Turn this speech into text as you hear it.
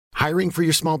Hiring for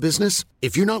your small business?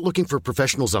 If you're not looking for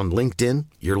professionals on LinkedIn,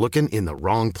 you're looking in the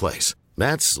wrong place.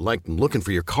 That's like looking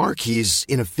for your car keys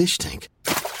in a fish tank.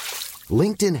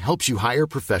 LinkedIn helps you hire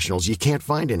professionals you can't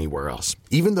find anywhere else,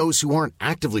 even those who aren't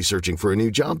actively searching for a new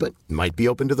job but might be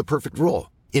open to the perfect role.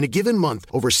 In a given month,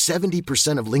 over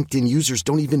 70% of LinkedIn users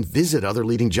don't even visit other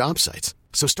leading job sites.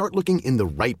 So start looking in the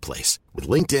right place. With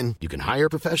LinkedIn, you can hire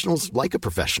professionals like a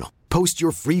professional. Post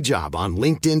your free job on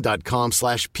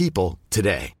linkedin.com/people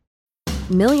today.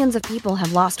 Millions of people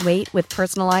have lost weight with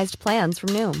personalized plans from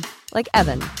Noom. Like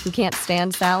Evan, who can't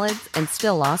stand salads and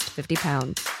still lost 50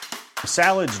 pounds.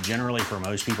 Salads generally for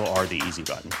most people are the easy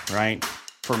button, right?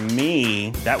 For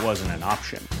me, that wasn't an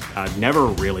option. I never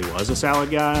really was a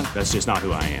salad guy. That's just not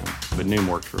who I am. But Noom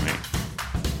worked for me.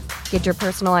 Get your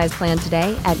personalized plan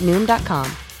today at Noom.com.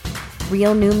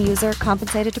 Real Noom user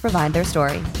compensated to provide their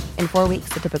story. In 4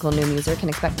 weeks, the typical Noom user can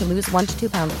expect to lose 1 to 2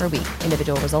 pounds per week.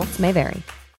 Individual results may vary.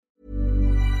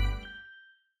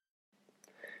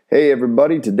 Hey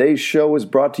everybody, today's show is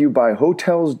brought to you by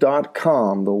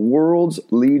Hotels.com, the world's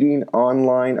leading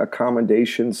online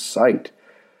accommodation site.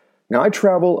 Now, I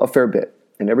travel a fair bit,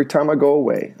 and every time I go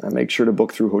away, I make sure to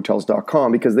book through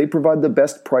Hotels.com because they provide the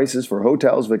best prices for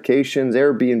hotels, vacations,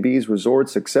 Airbnbs,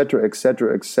 resorts, etc.,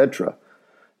 etc., etc.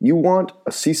 You want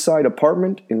a seaside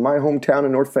apartment in my hometown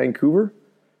in North Vancouver?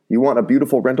 You want a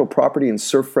beautiful rental property in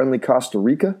surf-friendly Costa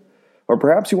Rica? Or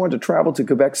perhaps you want to travel to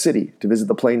Quebec City to visit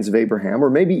the Plains of Abraham, or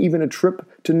maybe even a trip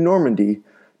to Normandy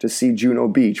to see Juno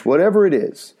Beach. Whatever it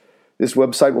is, this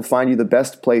website will find you the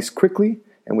best place quickly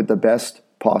and with the best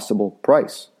possible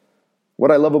price.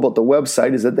 What I love about the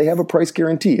website is that they have a price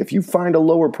guarantee. If you find a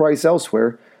lower price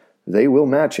elsewhere, they will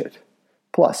match it.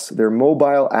 Plus, their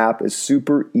mobile app is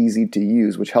super easy to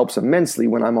use, which helps immensely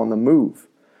when I'm on the move.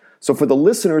 So for the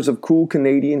listeners of Cool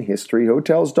Canadian History,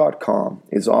 Hotels.com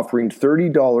is offering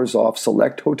 $30 off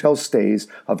select hotel stays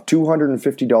of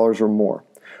 $250 or more.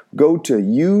 Go to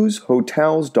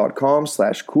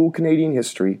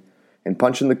usehotels.com/coolcanadianhistory and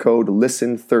punch in the code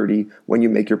LISTEN30 when you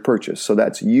make your purchase. So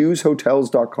that's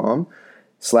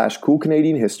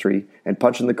usehotels.com/coolcanadianhistory and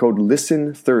punch in the code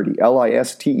LISTEN30,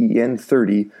 LISTEN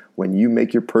 30, when you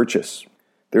make your purchase.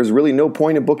 There's really no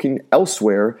point in booking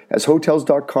elsewhere, as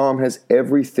Hotels.com has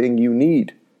everything you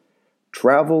need.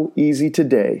 Travel easy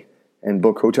today and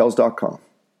book Hotels.com.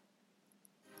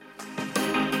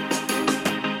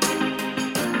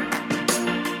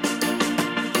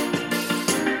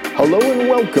 Hello and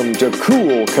welcome to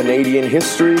Cool Canadian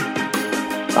History.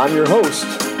 I'm your host,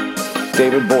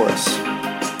 David Boris.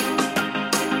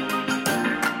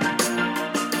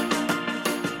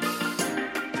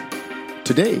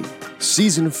 Today,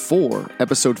 Season 4,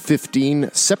 Episode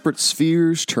 15, Separate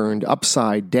Spheres Turned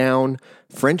Upside Down,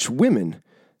 French Women,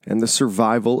 and the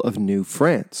Survival of New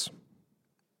France.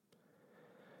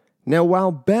 Now,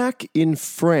 while back in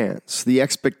France, the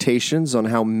expectations on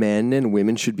how men and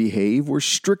women should behave were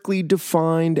strictly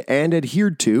defined and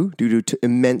adhered to due to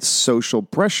immense social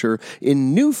pressure,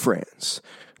 in New France,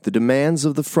 the demands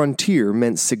of the frontier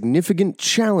meant significant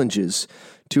challenges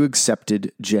to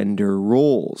accepted gender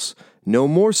roles, no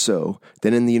more so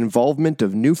than in the involvement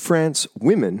of New France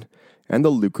women and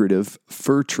the lucrative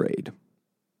fur trade.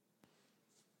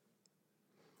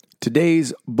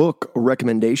 Today's book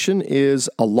recommendation is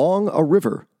Along a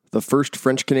River, The First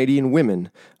French-Canadian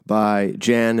Women by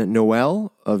Jan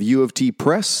Noel of U of T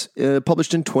Press,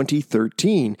 published in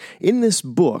 2013. In this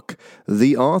book,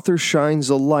 the author shines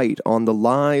a light on the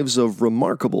lives of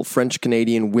remarkable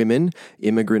French-Canadian women,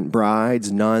 immigrant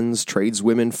brides, nuns,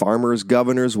 tradeswomen, farmers,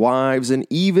 governors, wives, and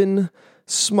even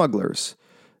smugglers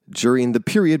during the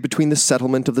period between the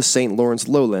settlement of the St. Lawrence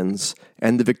lowlands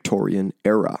and the Victorian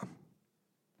era.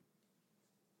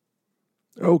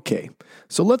 Okay,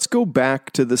 so let's go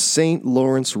back to the St.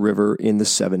 Lawrence River in the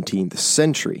 17th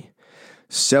century.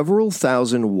 Several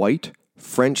thousand white,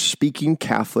 French-speaking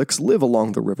Catholics live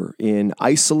along the river in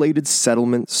isolated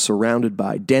settlements surrounded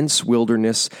by dense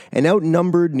wilderness and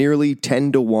outnumbered nearly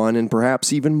 10 to 1 and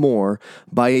perhaps even more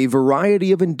by a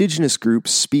variety of indigenous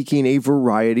groups speaking a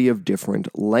variety of different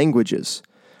languages.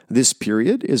 This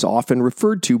period is often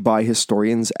referred to by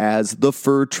historians as the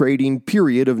fur trading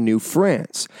period of New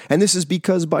France, and this is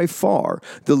because by far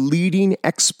the leading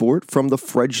export from the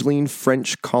fledgling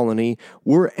French colony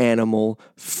were animal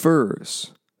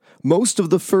furs. Most of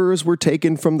the furs were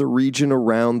taken from the region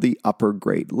around the upper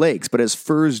Great Lakes, but as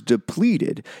furs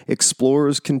depleted,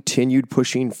 explorers continued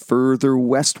pushing further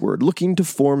westward, looking to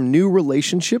form new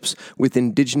relationships with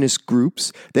indigenous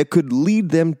groups that could lead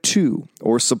them to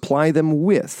or supply them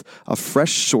with a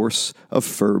fresh source of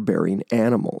fur-bearing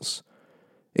animals.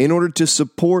 In order to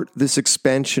support this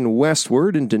expansion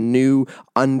westward into new,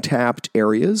 untapped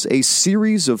areas, a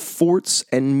series of forts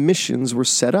and missions were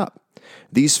set up.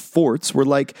 These forts were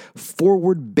like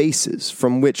forward bases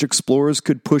from which explorers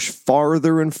could push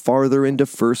farther and farther into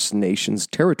First Nations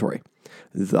territory.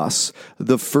 Thus,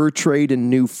 the fur trade in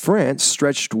New France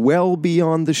stretched well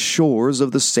beyond the shores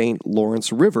of the St.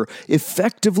 Lawrence River,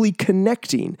 effectively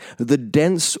connecting the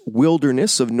dense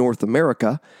wilderness of North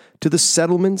America to the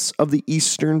settlements of the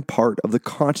eastern part of the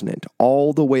continent,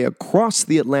 all the way across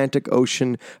the Atlantic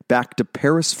Ocean back to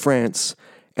Paris, France,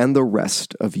 and the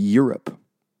rest of Europe.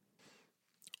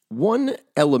 One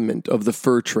element of the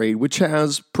fur trade which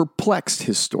has perplexed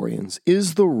historians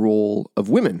is the role of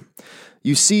women.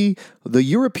 You see, the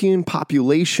European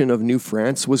population of New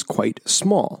France was quite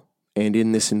small, and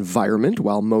in this environment,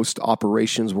 while most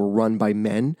operations were run by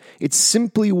men, it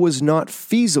simply was not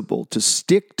feasible to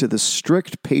stick to the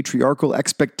strict patriarchal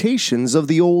expectations of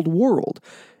the old world,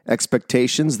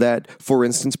 expectations that, for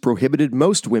instance, prohibited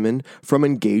most women from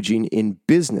engaging in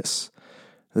business.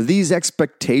 These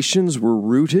expectations were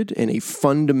rooted in a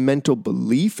fundamental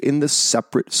belief in the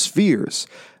separate spheres,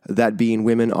 that being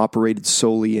women operated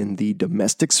solely in the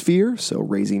domestic sphere, so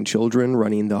raising children,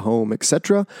 running the home,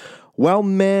 etc., while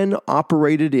men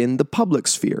operated in the public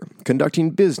sphere,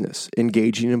 conducting business,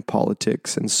 engaging in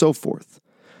politics, and so forth.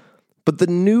 But the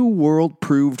New World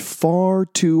proved far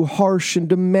too harsh and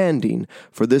demanding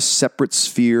for this separate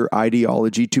sphere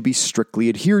ideology to be strictly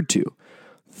adhered to.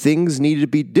 Things needed to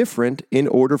be different in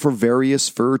order for various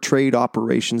fur trade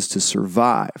operations to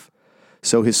survive.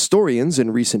 So historians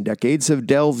in recent decades have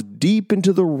delved deep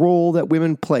into the role that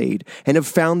women played and have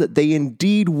found that they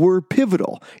indeed were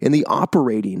pivotal in the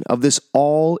operating of this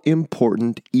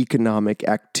all-important economic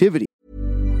activity.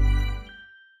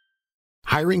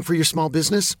 Hiring for your small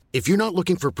business? If you're not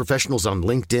looking for professionals on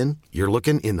LinkedIn, you're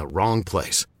looking in the wrong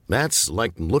place. That's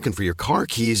like looking for your car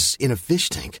keys in a fish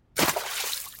tank.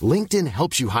 LinkedIn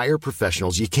helps you hire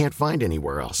professionals you can't find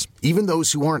anywhere else, even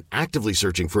those who aren't actively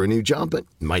searching for a new job but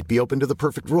might be open to the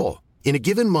perfect role. In a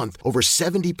given month, over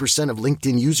 70% of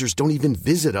LinkedIn users don't even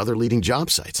visit other leading job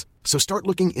sites. So start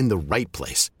looking in the right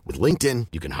place. With LinkedIn,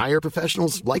 you can hire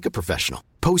professionals like a professional.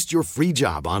 Post your free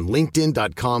job on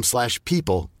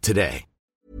linkedin.com/people today.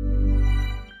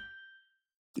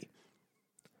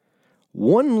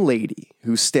 One lady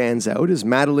who stands out is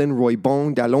Madeleine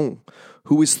Roybon d'Allon,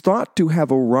 who is thought to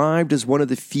have arrived as one of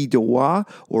the filles de roi,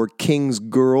 or king's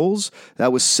girls.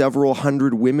 That was several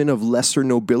hundred women of lesser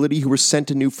nobility who were sent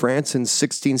to New France in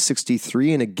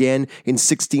 1663 and again in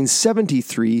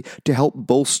 1673 to help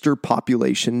bolster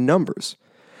population numbers.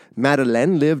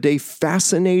 Madeleine lived a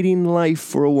fascinating life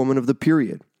for a woman of the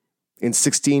period. In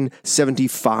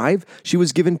 1675, she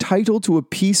was given title to a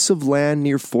piece of land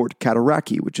near Fort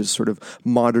Cataraqui, which is sort of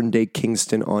modern-day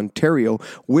Kingston, Ontario,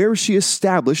 where she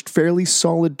established fairly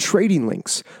solid trading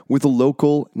links with the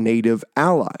local native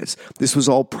allies. This was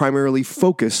all primarily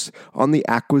focused on the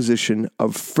acquisition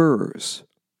of furs.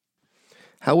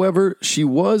 However, she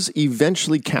was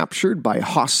eventually captured by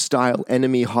hostile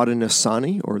enemy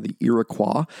Haudenosaunee, or the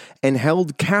Iroquois, and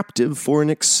held captive for an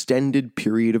extended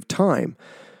period of time.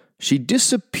 She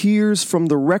disappears from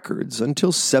the records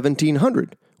until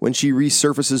 1700, when she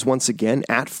resurfaces once again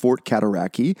at Fort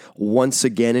Cataraqui, once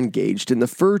again engaged in the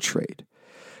fur trade.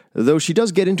 Though she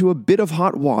does get into a bit of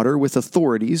hot water with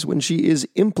authorities when she is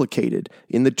implicated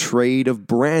in the trade of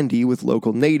brandy with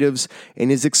local natives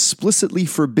and is explicitly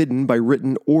forbidden by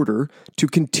written order to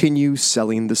continue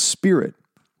selling the spirit.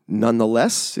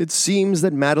 Nonetheless, it seems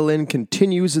that Madeleine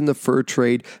continues in the fur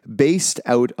trade based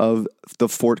out of the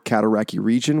Fort Cataraqui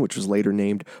region, which was later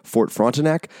named Fort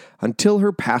Frontenac, until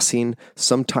her passing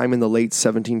sometime in the late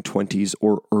 1720s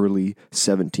or early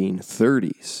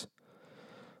 1730s.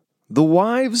 The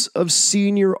wives of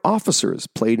senior officers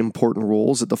played important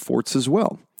roles at the forts as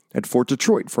well. At Fort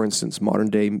Detroit, for instance,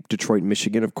 modern-day Detroit,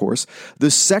 Michigan, of course,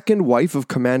 the second wife of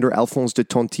Commander Alphonse de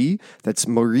Tonty, that's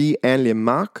Marie-Anne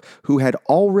Lemarque, who had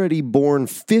already borne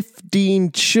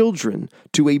 15 children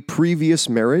to a previous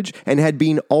marriage and had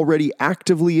been already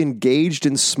actively engaged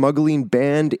in smuggling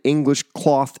banned English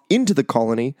cloth into the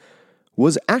colony,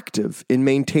 was active in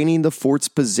maintaining the fort's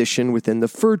position within the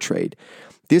fur trade.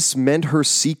 This meant her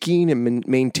seeking and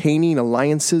maintaining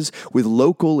alliances with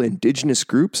local indigenous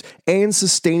groups and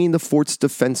sustaining the fort's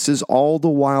defenses, all the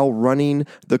while running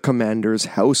the commander's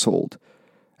household.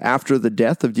 After the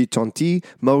death of de Tonty,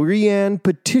 Marie-Anne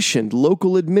petitioned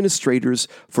local administrators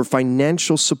for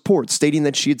financial support, stating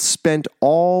that she had spent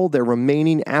all their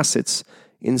remaining assets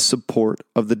in support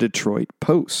of the Detroit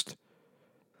Post.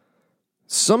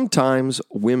 Sometimes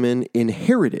women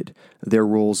inherited their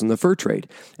roles in the fur trade.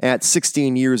 At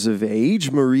 16 years of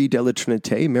age, Marie de la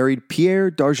Trinité married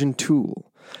Pierre d'Argentoul.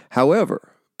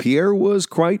 However, Pierre was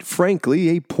quite frankly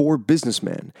a poor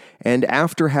businessman, and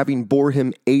after having bore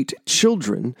him 8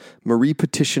 children, Marie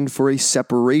petitioned for a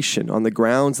separation on the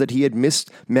grounds that he had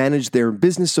mismanaged their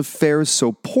business affairs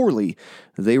so poorly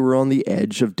they were on the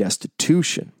edge of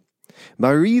destitution.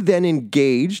 Marie then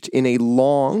engaged in a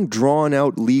long,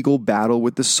 drawn-out legal battle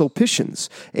with the Sulpicians,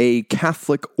 a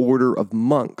Catholic order of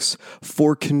monks,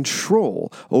 for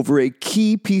control over a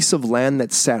key piece of land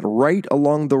that sat right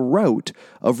along the route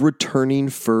of returning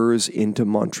furs into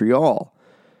Montreal.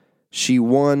 She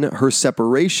won her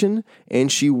separation,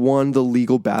 and she won the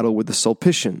legal battle with the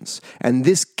Sulpicians, and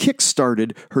this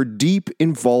kick-started her deep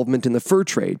involvement in the fur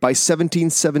trade. By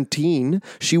 1717,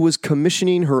 she was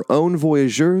commissioning her own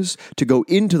voyageurs to go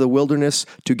into the wilderness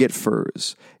to get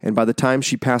furs, and by the time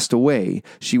she passed away,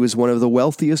 she was one of the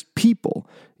wealthiest people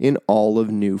in all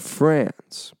of New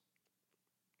France.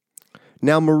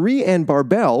 Now, Marie-Anne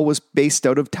Barbel was based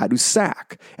out of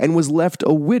Tadoussac and was left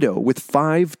a widow with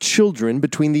 5 children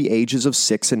between the ages of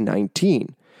 6 and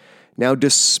 19. Now,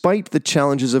 despite the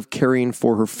challenges of caring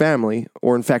for her family,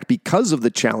 or in fact because of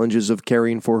the challenges of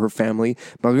caring for her family,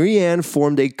 Marie-Anne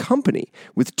formed a company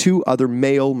with 2 other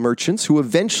male merchants who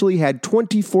eventually had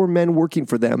 24 men working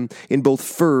for them in both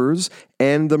furs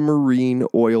and the marine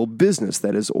oil business,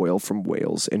 that is, oil from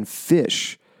whales and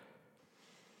fish.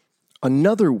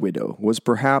 Another widow was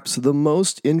perhaps the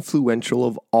most influential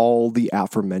of all the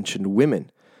aforementioned women.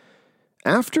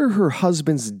 After her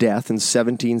husband's death in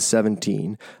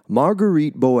 1717,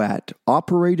 Marguerite Boët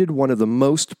operated one of the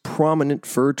most prominent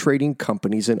fur trading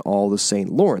companies in all the St.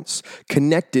 Lawrence,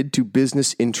 connected to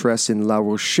business interests in La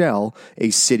Rochelle, a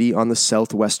city on the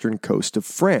southwestern coast of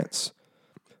France.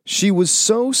 She was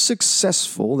so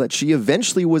successful that she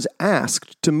eventually was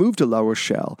asked to move to La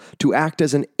Rochelle to act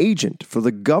as an agent for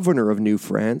the governor of New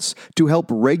France to help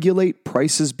regulate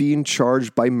prices being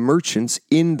charged by merchants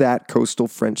in that coastal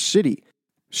French city.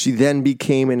 She then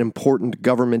became an important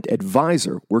government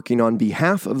advisor, working on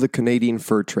behalf of the Canadian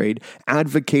fur trade,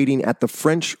 advocating at the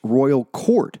French royal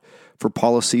court for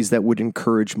policies that would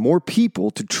encourage more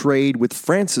people to trade with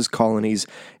France's colonies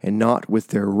and not with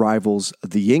their rivals,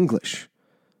 the English.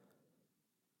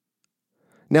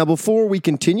 Now, before we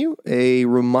continue, a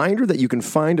reminder that you can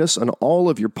find us on all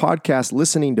of your podcast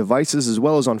listening devices, as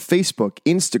well as on Facebook,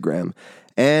 Instagram,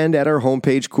 and at our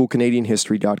homepage,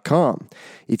 coolcanadianhistory.com.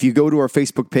 If you go to our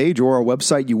Facebook page or our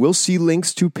website, you will see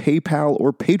links to PayPal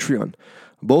or Patreon.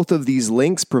 Both of these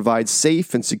links provide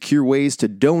safe and secure ways to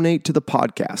donate to the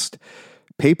podcast.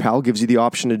 PayPal gives you the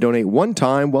option to donate one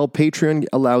time, while Patreon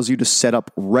allows you to set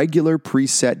up regular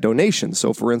preset donations.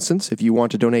 So, for instance, if you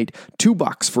want to donate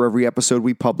 $2 for every episode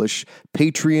we publish,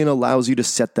 Patreon allows you to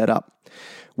set that up.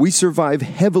 We survive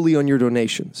heavily on your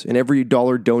donations, and every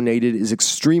dollar donated is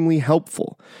extremely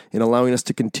helpful in allowing us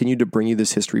to continue to bring you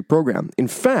this history program. In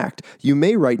fact, you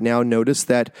may right now notice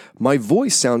that my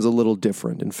voice sounds a little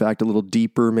different. In fact, a little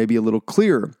deeper, maybe a little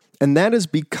clearer. And that is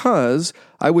because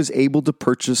I was able to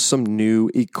purchase some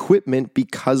new equipment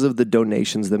because of the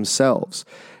donations themselves.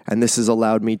 And this has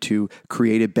allowed me to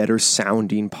create a better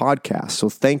sounding podcast. So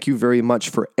thank you very much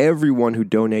for everyone who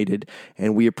donated,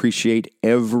 and we appreciate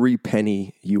every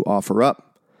penny you offer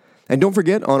up. And don't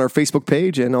forget, on our Facebook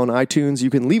page and on iTunes,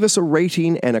 you can leave us a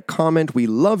rating and a comment. We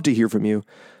love to hear from you,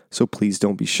 so please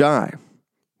don't be shy.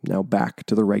 Now back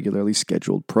to the regularly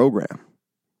scheduled program.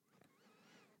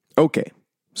 Okay.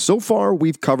 So far,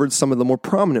 we've covered some of the more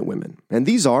prominent women, and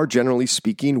these are, generally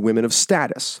speaking, women of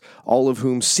status, all of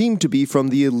whom seem to be from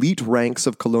the elite ranks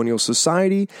of colonial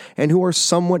society and who are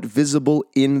somewhat visible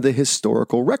in the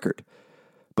historical record.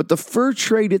 But the fur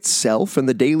trade itself and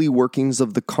the daily workings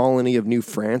of the colony of New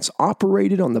France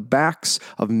operated on the backs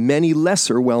of many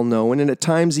lesser well-known and at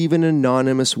times even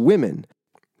anonymous women.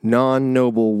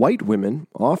 Non-noble white women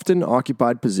often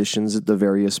occupied positions at the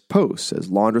various posts as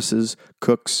laundresses,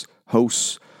 cooks,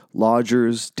 hosts,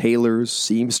 lodgers, tailors,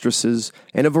 seamstresses,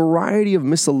 and a variety of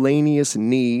miscellaneous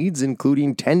needs,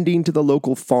 including tending to the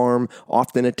local farm,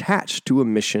 often attached to a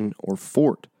mission or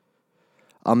fort.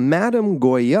 A Madame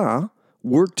Goya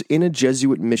worked in a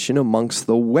Jesuit mission amongst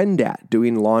the Wendat,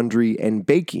 doing laundry and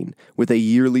baking, with a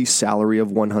yearly salary of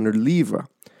 100 livres.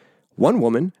 One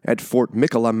woman at Fort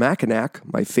Michilimackinac,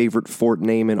 my favorite fort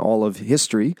name in all of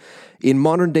history, in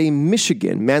modern-day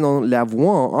Michigan, Manon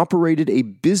Lavoie operated a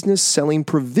business selling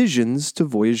provisions to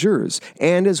voyageurs,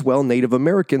 and as well Native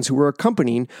Americans who were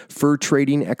accompanying fur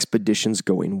trading expeditions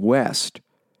going west.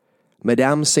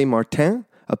 Madame Saint-Martin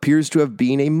appears to have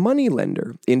been a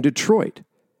moneylender in Detroit.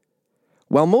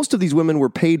 While most of these women were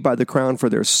paid by the crown for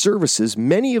their services,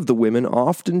 many of the women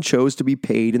often chose to be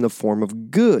paid in the form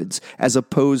of goods as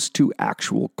opposed to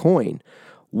actual coin.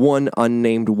 One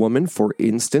unnamed woman, for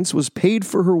instance, was paid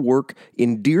for her work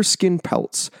in deerskin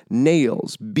pelts,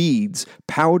 nails, beads,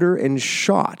 powder, and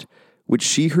shot, which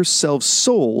she herself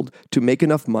sold to make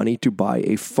enough money to buy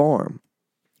a farm.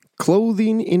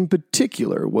 Clothing in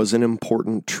particular was an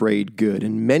important trade good,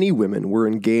 and many women were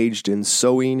engaged in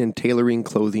sewing and tailoring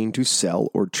clothing to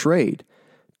sell or trade.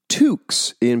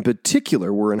 Toques, in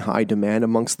particular, were in high demand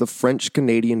amongst the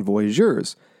French-Canadian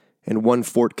voyageurs, and one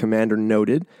fort commander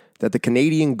noted that the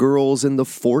Canadian girls in the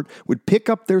fort would pick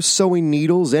up their sewing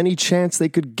needles any chance they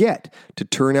could get to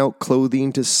turn out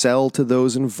clothing to sell to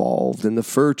those involved in the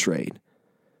fur trade.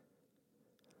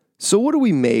 So what do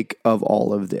we make of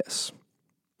all of this?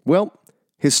 Well,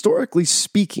 historically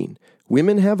speaking,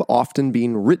 women have often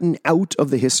been written out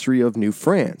of the history of New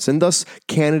France, and thus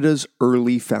Canada's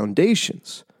early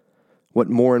foundations. What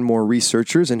more and more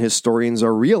researchers and historians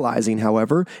are realizing,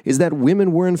 however, is that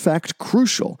women were in fact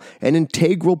crucial and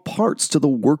integral parts to the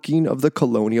working of the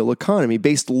colonial economy,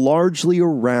 based largely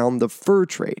around the fur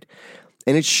trade.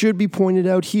 And it should be pointed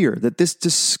out here that this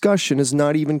discussion has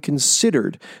not even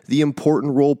considered the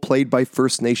important role played by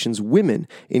First Nations women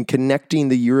in connecting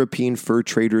the European fur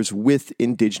traders with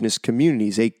indigenous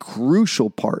communities, a crucial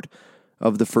part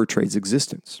of the fur trade's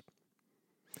existence.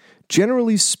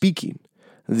 Generally speaking,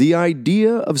 the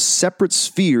idea of separate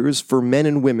spheres for men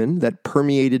and women that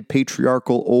permeated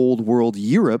patriarchal Old World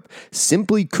Europe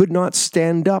simply could not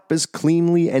stand up as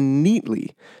cleanly and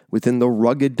neatly within the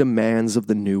rugged demands of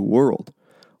the New World.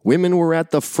 Women were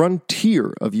at the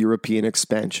frontier of European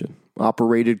expansion,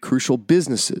 operated crucial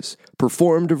businesses,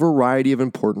 performed a variety of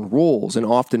important roles, and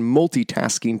often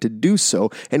multitasking to do so,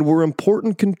 and were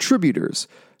important contributors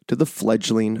to the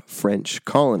fledgling French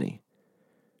colony.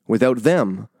 Without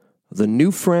them, the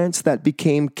New France that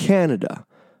became Canada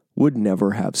would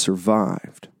never have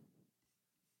survived.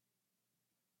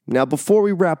 Now, before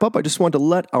we wrap up, I just want to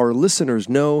let our listeners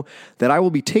know that I will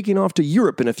be taking off to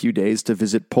Europe in a few days to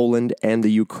visit Poland and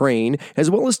the Ukraine, as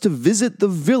well as to visit the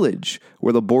village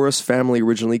where the Boris family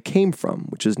originally came from,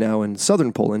 which is now in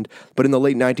southern Poland, but in the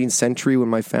late 19th century, when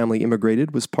my family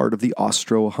immigrated, was part of the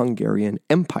Austro-Hungarian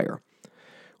Empire.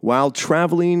 While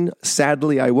traveling,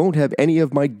 sadly, I won't have any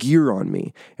of my gear on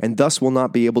me, and thus will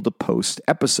not be able to post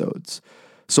episodes.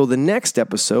 So the next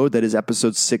episode, that is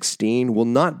episode 16, will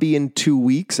not be in 2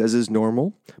 weeks, as is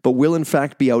normal, but will in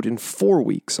fact be out in 4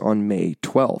 weeks on May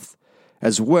 12th.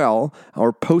 As well,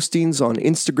 our postings on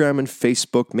Instagram and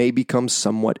Facebook may become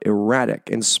somewhat erratic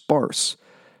and sparse.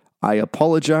 I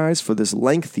apologize for this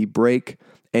lengthy break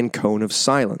and cone of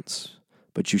silence,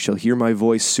 but you shall hear my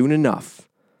voice soon enough.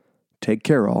 Take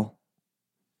care, all.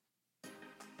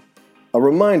 A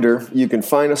reminder, you can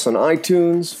find us on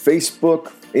iTunes,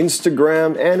 Facebook,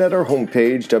 Instagram, and at our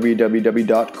homepage,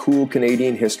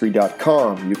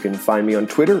 www.coolcanadianhistory.com. You can find me on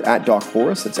Twitter at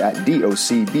DocBoris, that's at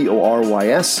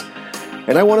DocBorys.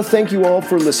 And I want to thank you all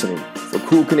for listening. For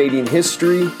Cool Canadian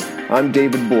History, I'm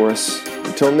David Boris.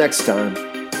 Until next time,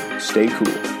 stay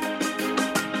cool.